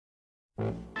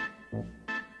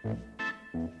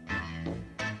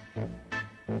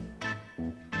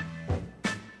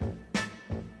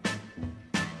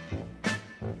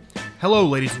Hello,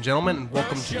 ladies and gentlemen, and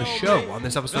welcome to the show. On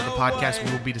this episode of the podcast,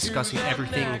 we will be discussing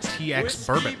everything TX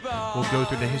Bourbon. We'll go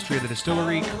through the history of the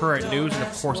distillery, current news, and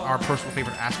of course, our personal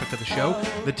favorite aspect of the show,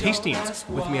 the tastings.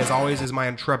 With me, as always, is my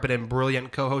intrepid and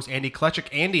brilliant co-host, Andy Kletchik.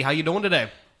 Andy, how you doing today?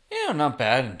 Yeah, not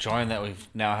bad. Enjoying that we've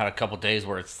now had a couple days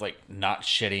where it's like not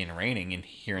shitty and raining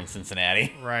here in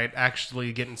Cincinnati. Right,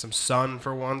 actually getting some sun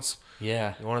for once.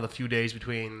 Yeah. One of the few days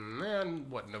between,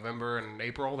 November and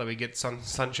April that we get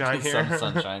sunshine here. Some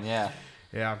sunshine, yeah.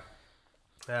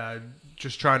 Yeah.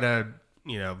 Just trying to,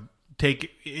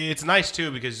 it's nice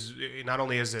too because not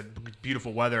only is it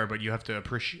beautiful weather, but you have to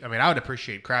appreciate, I would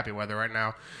appreciate crappy weather right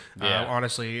now. Yeah.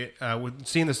 Honestly, with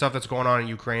seeing the stuff that's going on in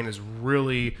Ukraine is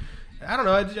really, I don't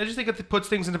know. I just think it puts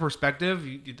things into perspective.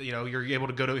 You're able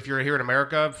to if you're here in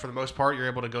America, for the most part, you're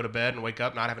able to go to bed and wake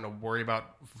up not having to worry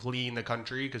about fleeing the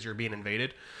country because you're being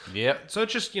invaded. Yep. So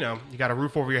it's just, you got a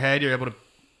roof over your head. You're able to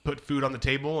put food on the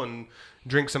table and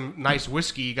drink some nice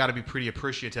whiskey. You got to be pretty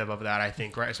appreciative of that, I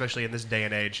think, right? Especially in this day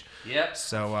and age. Yep.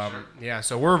 So,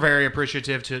 so we're very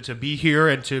appreciative to be here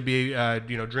and to be,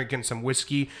 drinking some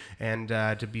whiskey and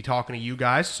to be talking to you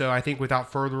guys. So I think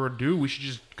without further ado, we should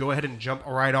just go ahead and jump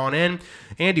right on in.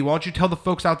 Andy, why don't you tell the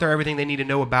folks out there everything they need to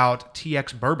know about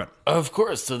TX Bourbon? Of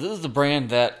course. So this is the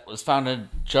brand that was founded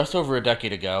just over a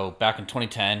decade ago, back in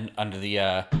 2010, under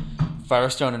the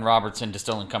Firestone and Robertson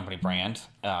Distilling Company brand.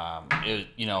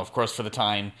 Of course, for the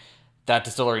time, that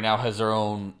distillery now has their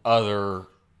own other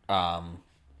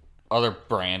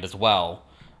brand as well,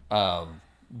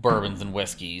 bourbons and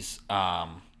whiskeys.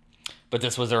 But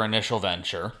this was their initial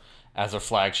venture as their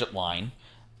flagship line.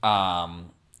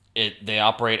 They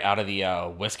operate out of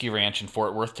the Whiskey Ranch in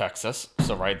Fort Worth, Texas,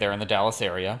 so right there in the Dallas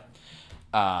area.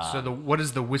 What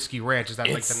is the Whiskey Ranch? Is that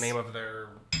like the name of their...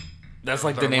 That's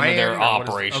like the name of their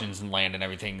operations and land and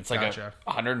everything. It's like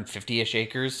 150-ish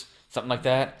acres, something like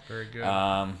that. Very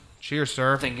good. Cheers,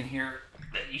 sir. Thinking here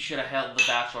that you should have held the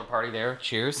bachelor party there.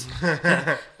 Cheers.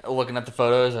 Looking at the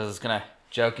photos, I was going to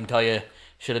joke and tell you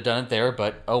should have done it there,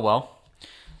 but oh well.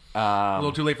 A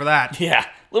little too late for that. Yeah,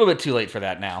 a little bit too late for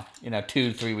that now.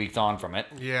 2-3 weeks on from it.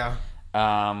 Yeah.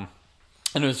 And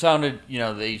it was founded,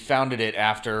 they founded it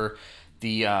after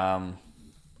the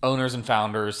owners and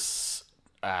founders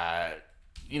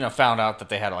found out that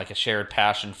they had like a shared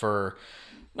passion for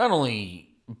not only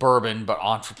bourbon but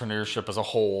entrepreneurship as a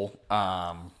whole.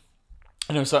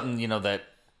 It was something that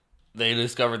they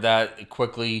discovered that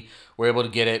quickly, were able to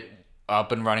get it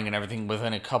up and running and everything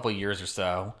within a couple of years or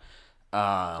so.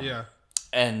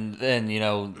 And then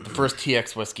the first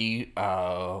TX whiskey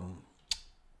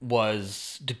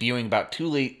was debuting about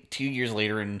 2 years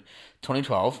later in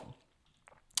 2012.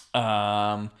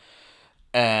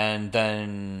 And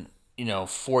then,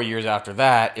 4 years after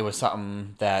that, it was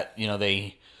something that,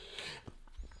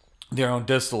 their own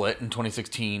distillate in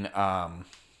 2016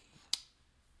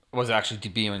 was actually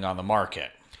debuting on the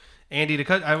market. Andy,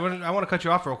 I want to cut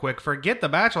you off real quick. Forget the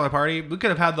bachelor party. We could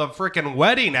have had the freaking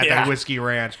wedding at that Whiskey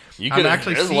Ranch. I've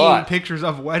actually seen pictures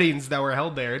of weddings that were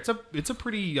held there. It's a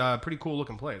pretty cool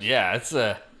looking place. Yeah, it's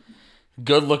a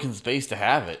good looking space to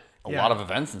have it. A lot of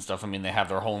events and stuff. They have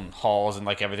their own halls and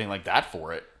like everything like that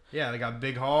for it. Yeah, they got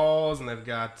big halls and they've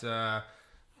got,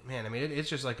 it's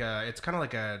just like it's kind of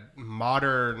like a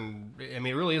modern, it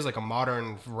really is like a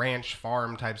modern ranch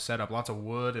farm type setup. Lots of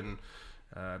wood and,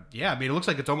 it looks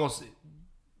like it's almost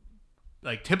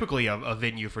like typically a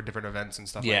venue for different events and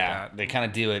stuff like that. Yeah, they kind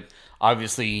of do it.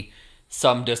 Obviously,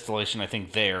 some distillation, I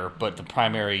think, there, but the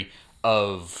primary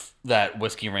of that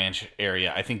Whiskey Ranch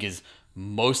area, I think, is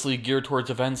mostly geared towards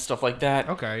events, stuff like that.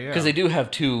 Okay, yeah. Because they do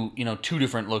have two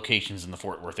different locations in the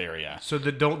Fort Worth area. So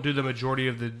they don't do the majority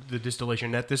of the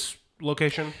distillation at this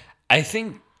location? I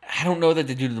don't know that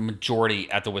they do the majority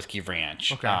at the Whiskey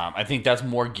Ranch. Okay. I think that's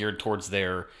more geared towards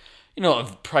their,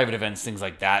 of private events, things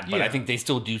like that. But I think they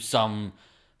still do some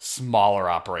smaller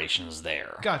operations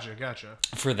there. Gotcha.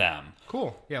 For them.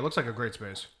 Cool. Yeah, it looks like a great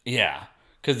space. Yeah,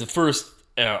 because the first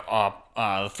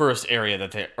area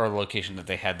location that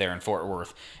they had there in Fort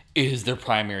Worth is their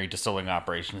primary distilling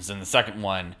operations, and the second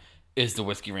one is the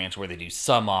Whiskey Ranch, where they do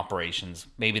some operations,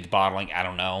 maybe the bottling, I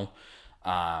don't know,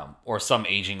 or some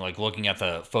aging. Like looking at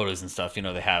the photos and stuff,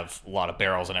 they have a lot of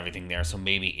barrels and everything there, so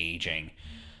maybe aging,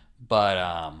 but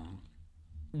a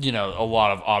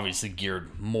lot of obviously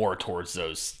geared more towards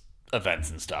those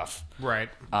events and stuff. Right.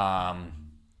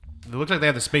 It looks like they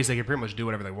have the space; they can pretty much do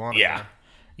whatever they want. Yeah.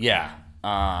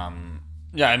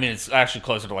 It's actually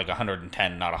closer to like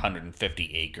 110, not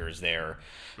 150 acres there.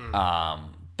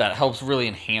 that helps really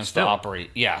enhance the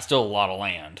operate. Yeah, still a lot of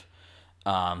land.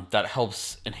 That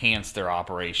helps enhance their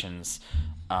operations.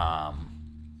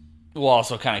 While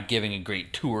also kind of giving a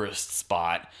great tourist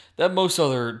spot that most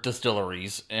other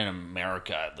distilleries in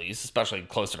America, at least, especially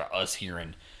closer to us here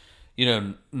in,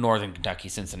 northern Kentucky,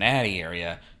 Cincinnati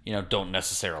area, don't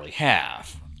necessarily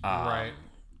have. Right.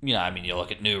 I mean, you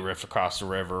look at New Riff across the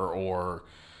river, or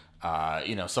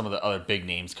some of the other big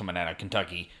names coming out of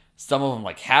Kentucky. Some of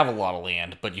them have a lot of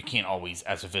land, but you can't always,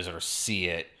 as a visitor, see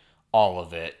it, all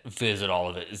of it, visit all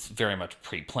of it. It's very much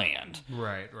pre-planned.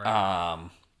 Right.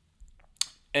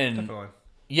 And Definitely.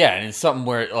 yeah, and it's something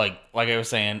where, like I was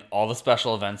saying, all the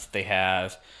special events that they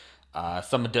have,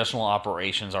 some additional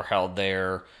operations are held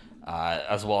there,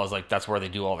 as well as that's where they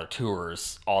do all their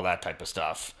tours, all that type of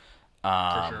stuff.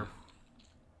 For sure.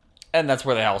 And that's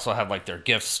where they also have their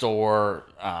gift store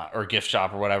or gift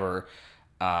shop or whatever,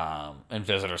 and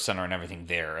visitor center and everything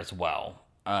there as well.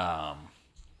 And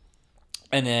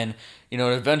then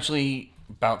eventually,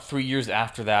 about 3 years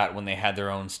after that, when they had their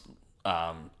own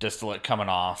distillate coming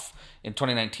off in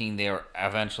 2019, they were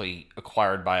eventually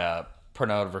acquired by a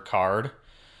Pernod Ricard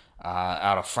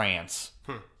out of France,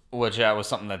 which was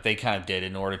something that they kind of did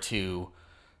in order to,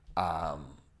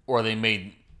 or they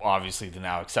made obviously the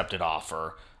now accepted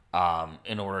offer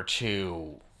in order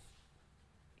to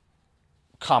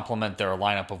complement their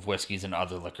lineup of whiskeys and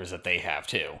other liquors that they have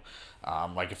too,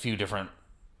 like a few different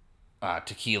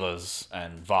tequilas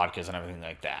and vodkas and everything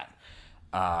like that.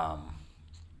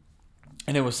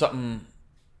 And it was something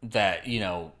that,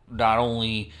 not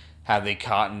only have they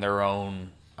caught in their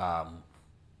own,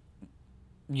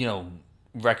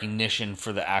 recognition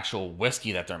for the actual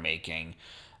whiskey that they're making,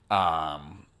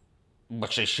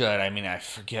 which they should. I mean, I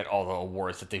forget all the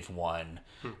awards that they've won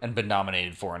and been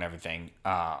nominated for and everything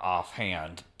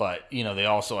offhand. But, they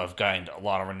also have gained a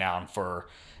lot of renown for,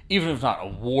 even if not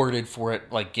awarded for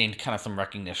it, gained kind of some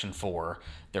recognition for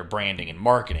their branding and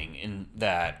marketing in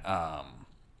that,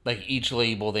 each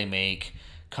label they make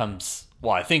comes,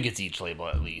 well, I think it's each label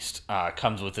at least,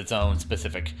 comes with its own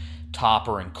specific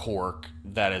topper and cork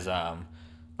that is,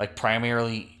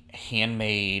 primarily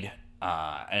handmade,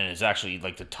 and it's actually,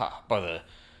 the top of the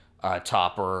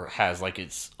topper has,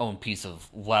 its own piece of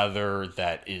leather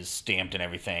that is stamped and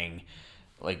everything,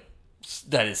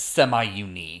 that is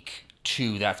semi-unique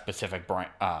to that specific brand,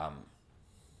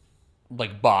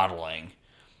 bottling.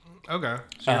 Okay,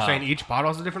 so you're saying each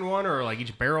bottle has a different one, or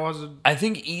each barrel has a? I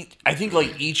think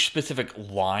each specific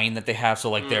line that they have,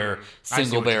 so their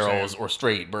single barrels or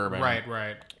straight bourbon, right,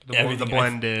 the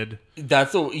blended.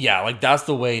 That's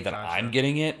the way that I'm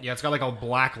getting it. Yeah, it's got a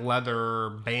black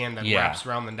leather band that wraps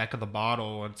around the neck of the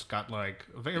bottle. It's got a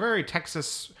very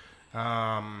Texas,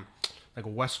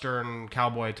 Western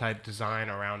cowboy type design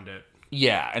around it.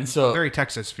 Yeah, and so very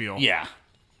Texas feel. Yeah.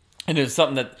 And it's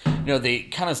something that, they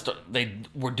kind of they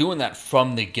were doing that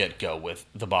from the get-go with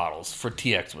the bottles, for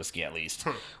TX whiskey at least,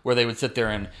 where they would sit there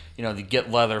and, they get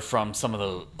leather from some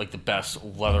of the, the best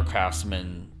leather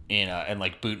craftsmen and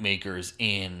bootmakers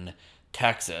in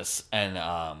Texas, and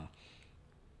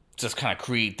just kind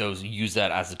of use that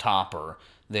as a topper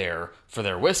there for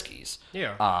their whiskeys.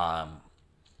 Yeah.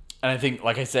 And I think,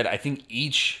 like I said,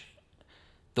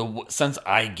 the sense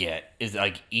I get is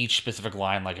each specific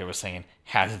line, like I was saying,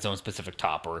 has its own specific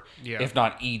topper. Yeah. If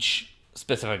not, each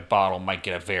specific bottle might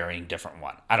get a varying different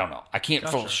one. I don't know. I can't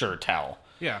for sure tell.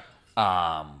 Yeah.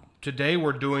 Today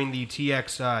we're doing the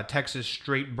TX Texas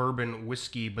Straight Bourbon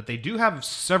Whiskey, but they do have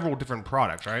several different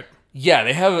products, right? Yeah,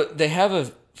 they have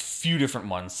a few different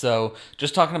ones. So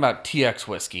just talking about TX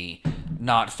whiskey,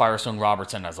 not Firestone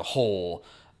Robertson as a whole.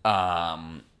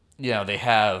 They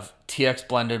have TX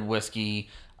blended whiskey.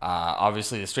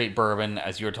 Obviously, the straight bourbon,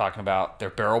 as you were talking about,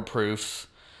 they're barrel proofs,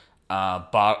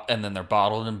 and then they're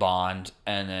bottled in bond,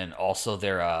 and then also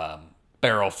they're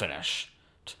barrel finished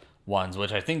ones,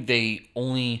 which I think they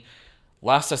only,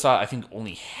 last I saw, I think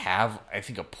only have, a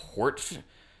port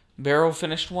barrel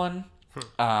finished one,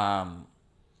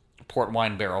 port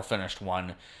wine barrel finished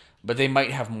one, but they might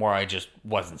have more I just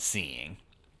wasn't seeing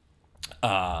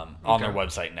on their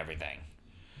website and everything.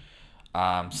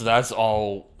 So that's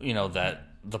all, that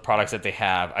the products that they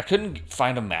have. I couldn't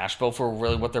find a mash bill for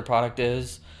really what their product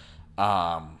is,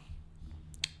 or,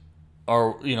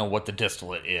 what the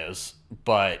distillate is,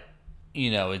 but,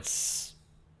 it's,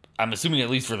 I'm assuming at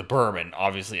least for the bourbon,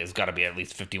 obviously it's got to be at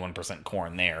least 51%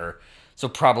 corn there, so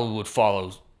probably would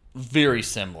follow very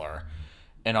similar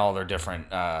in all their different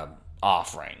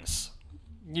offerings.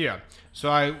 Yeah. So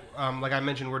I, like I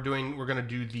mentioned, we're gonna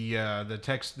do the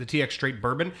TX Straight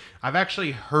Bourbon. I've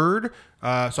actually heard.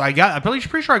 I'm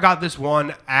pretty sure I got this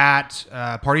one at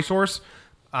Party Source.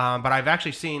 But I've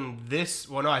actually seen this.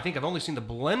 Well, no, I think I've only seen the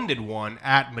blended one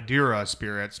at Madeira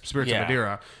Spirits of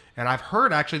Madeira. And I've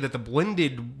heard actually that the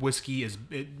blended whiskey is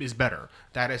better.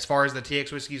 That as far as the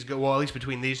TX whiskeys go, well, at least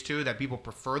between these two, that people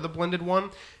prefer the blended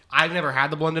one. I've never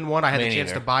had the blended one. I had the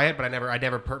chance to buy it, but I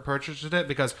never purchased it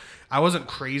because I wasn't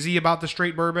crazy about the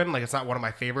straight bourbon. Like, it's not one of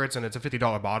my favorites, and it's a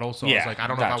 $50 bottle. So I was like, I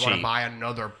don't know if I want to buy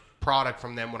another product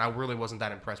from them when I really wasn't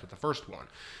that impressed with the first one.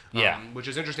 Which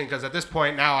is interesting because at this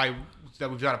point now that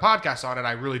we've done a podcast on it,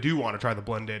 I really do want to try the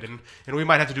blended, and we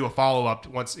might have to do a follow up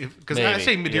once because I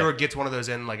say Madeira gets one of those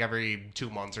in like every 2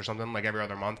 months or something, like every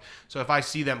other month. So if I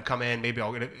see them come in, maybe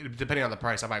I'll get it, depending on the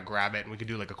price, I might grab it and we could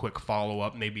do like a quick follow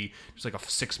up, maybe just like a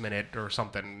 6-minute or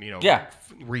something,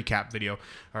 recap video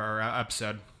or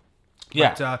episode.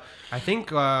 Yeah. But I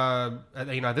think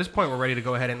at this point we're ready to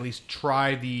go ahead and at least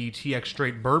try the TX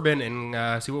straight bourbon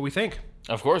and see what we think.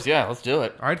 Of course, yeah. Let's do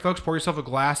it. All right, folks, pour yourself a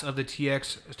glass of the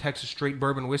TX Texas Straight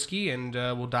Bourbon Whiskey, and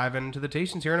we'll dive into the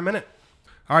tastings here in a minute.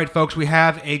 All right, folks, we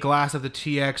have a glass of the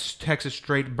TX Texas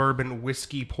Straight Bourbon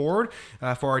Whiskey poured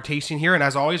for our tasting here, and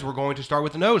as always, we're going to start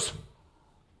with the nose.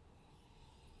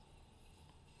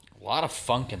 A lot of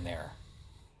funk in there.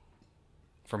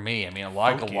 For me, I mean, a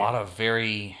lot of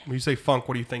very... When you say funk,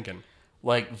 what are you thinking?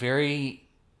 Like, a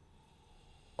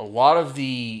lot of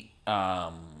the...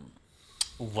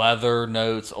 leather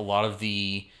notes, a lot of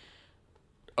the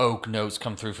oak notes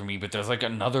come through for me, but there's like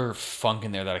another funk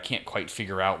in there that I can't quite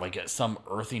figure out, like some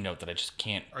earthy note that I just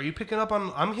can't. Are you picking up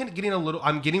on? I'm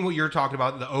getting what you're talking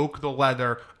about, the oak, the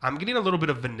leather. I'm getting a little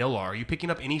bit of vanilla. Are you picking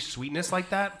up any sweetness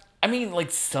like that? I mean, like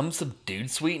some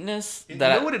subdued sweetness. You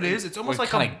know what it is? It's almost like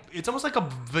for my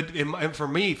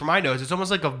nose, it's almost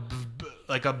like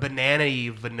a banana-y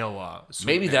vanilla sweetness.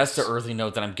 Maybe that's the earthy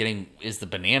note that I'm getting is the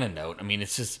banana note. I mean,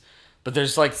 it's just. But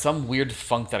there's like some weird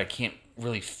funk that I can't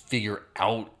really figure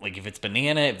out, like if it's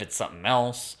banana, if it's something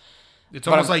else. It's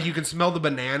almost like you can smell the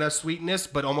banana sweetness,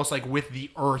 but almost like with the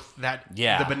earth that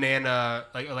the banana,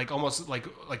 like almost like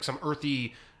some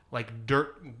earthy like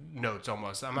dirt notes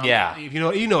almost. If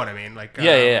you know what I mean. Like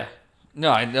yeah.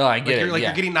 No, I know, I get it.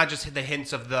 You're getting not just the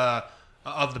hints of the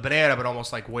banana, but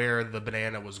almost like where the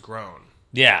banana was grown.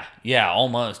 Yeah,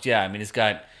 almost. Yeah, I mean, it's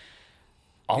got.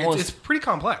 It's pretty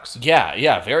complex.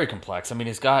 Yeah, very complex. I mean,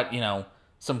 it's got,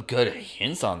 some good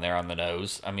hints on there on the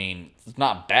nose. I mean, it's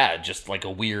not bad, just like a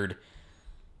weird...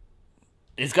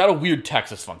 It's got a weird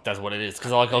Texas funk, that's what it is.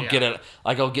 Because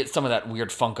I'll get some of that weird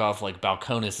funk off like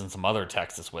Balcones and some other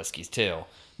Texas whiskeys too.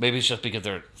 Maybe it's just because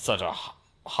they're such a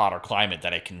hotter climate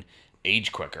that it can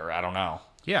age quicker. I don't know.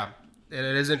 Yeah. And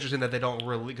it is interesting that they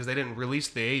don't because they didn't release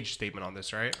the age statement on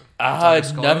this, right?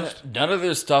 None of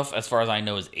their stuff, as far as I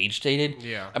know, is age stated.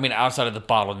 Yeah. I mean, outside of the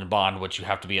bottled and bond, which you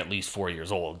have to be at least 4 years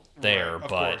old there.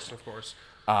 Right. Of course.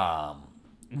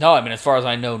 No, I mean, as far as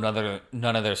I know,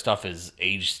 none of their stuff is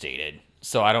age stated.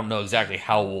 So I don't know exactly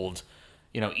how old,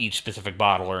 each specific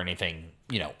bottle or anything,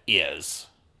 is.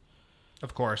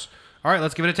 Of course. All right,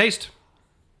 let's give it a taste.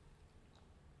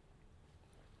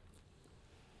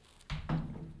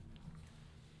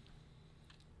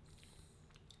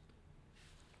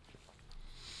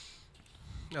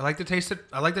 I like to taste it.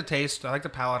 I like the taste. I like the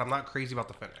palate. I'm not crazy about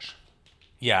the finish.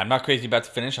 Yeah, I'm not crazy about the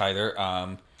finish either.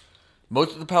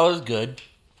 Most of the palate is good.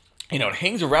 It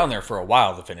hangs around there for a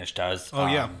while. The finish does. Oh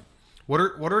yeah. What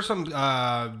are some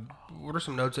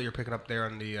notes that you're picking up there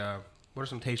on the? What are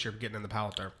some tastes you're getting in the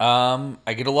palate there?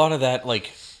 I get a lot of that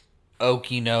like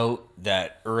oaky note,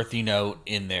 that earthy note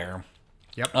in there.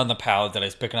 Yep. On the palate that I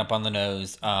was picking up on the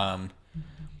nose.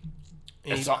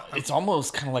 It's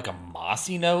almost kind of like a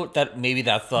mossy note that maybe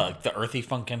that's the earthy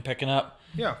funk I'm picking up.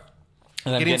 Yeah.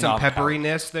 And getting some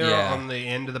pepperiness there on the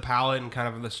end of the palate and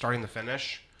kind of starting the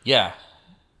finish. Yeah.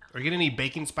 Are you getting any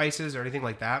baking spices or anything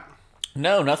like that?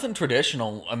 No, nothing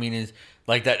traditional. I mean, is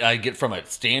like that I get from a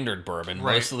standard bourbon.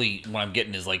 Right. Mostly what I'm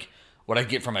getting is like what I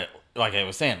get from it, like I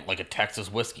was saying, like a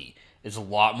Texas whiskey. It's a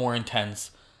lot more intense,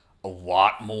 a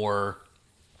lot more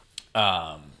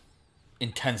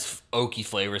intense oaky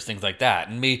flavors, things like that.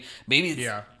 And maybe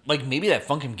that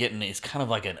funk I'm getting is kind of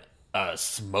like a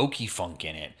smoky funk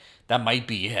in it. That might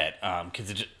be it,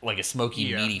 because it's like a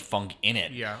smoky, meaty funk in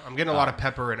it. Yeah, I'm getting a lot of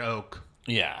pepper and oak.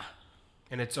 Yeah.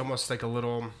 And it's almost like a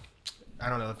little, I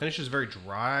don't know, the finish is very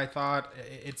dry, I thought.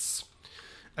 It's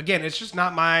just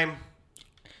not my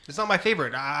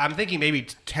favorite. I'm thinking maybe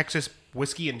Texas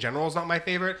whiskey in general is not my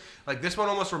favorite. Like this one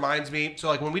almost reminds me, so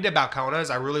like when we did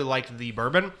Balcones, I really liked the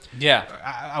bourbon. Yeah.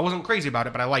 I wasn't crazy about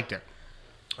it, but I liked it.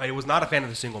 I was not a fan of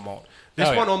the single malt.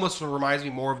 This one almost reminds me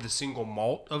more of the single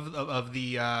malt of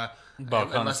the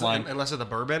unless of the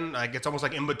bourbon. Like it's almost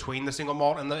like in between the single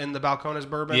malt and the Balcones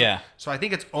bourbon. Yeah. So I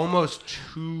think it's almost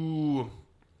too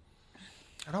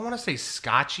I don't want to say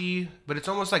scotchy, but it's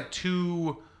almost like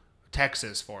too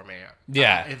Texas for me.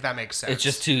 Yeah. If that makes sense. It's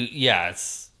just too,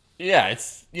 it's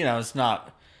it's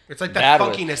not. It's like that bad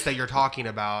funkiness that you're talking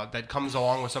about that comes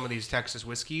along with some of these Texas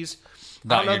whiskeys.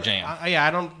 Not your jam.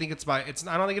 I don't think I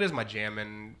don't think it is my jam,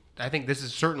 and I think this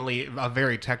is certainly a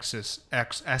very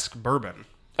Texas-esque bourbon.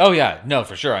 Oh yeah, no,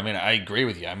 for sure. I mean, I agree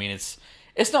with you. I mean, it's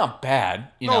not bad.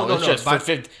 It's just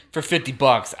for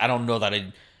 $50. I don't know that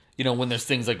when there's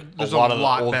things like There's a lot of the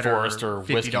Old better Forester or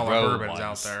Whiskey $50 Road bourbons ones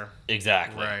out there.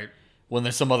 Exactly. Right. When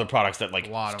there's some other products that like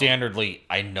lot of standardly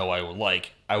I know I would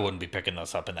like, I wouldn't be picking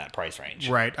those up in that price range.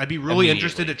 Right. I'd be really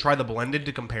interested to try the blended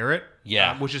to compare it.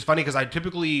 Yeah. Which is funny because I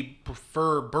typically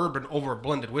prefer bourbon over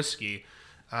blended whiskey.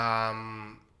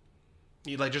 I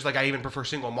even prefer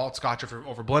single malt scotch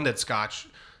over blended scotch.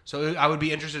 So I would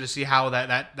be interested to see how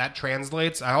that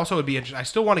translates. I also would be interested. I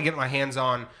still want to get my hands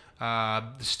on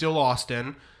the Still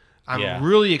Austin. I'm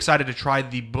really excited to try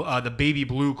the baby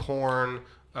blue corn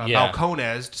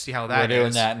Balcones to see how that is. We're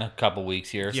doing that in a couple weeks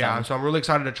here. So I'm really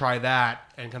excited to try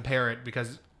that and compare it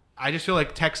because I just feel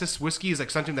like Texas whiskey is like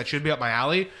something that should be up my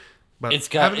alley, but I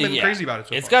haven't been crazy about it so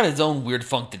far. It's got its own weird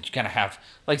funk that you kind of have,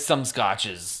 like some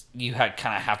scotches, you kind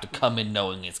of have to come in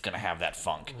knowing it's going to have that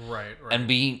funk. Right. And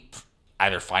be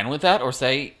either fine with that or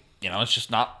say, it's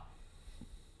just not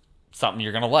something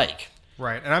you're going to like.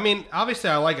 Right. And I mean, obviously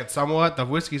I like it somewhat. The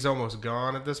whiskey's almost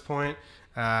gone at this point.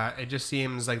 It just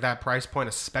seems like that price point,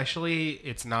 especially,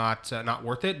 it's not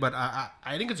worth it. But I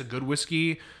think it's a good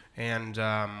whiskey, and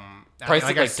price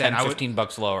like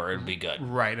 $10-15 lower, it'd be good.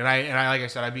 Right, and I like I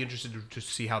said, I'd be interested to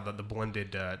see how the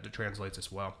blended translates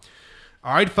as well.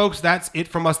 All right, folks, that's it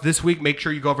from us this week. Make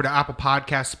sure you go over to Apple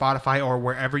Podcasts, Spotify, or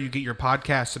wherever you get your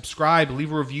podcasts. Subscribe,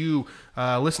 leave a review,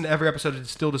 listen to every episode of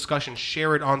Still Discussion,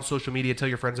 share it on social media, tell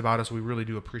your friends about us. We really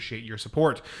do appreciate your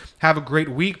support. Have a great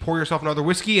week. Pour yourself another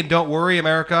whiskey, and don't worry,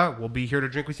 America, we'll be here to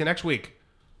drink with you next week.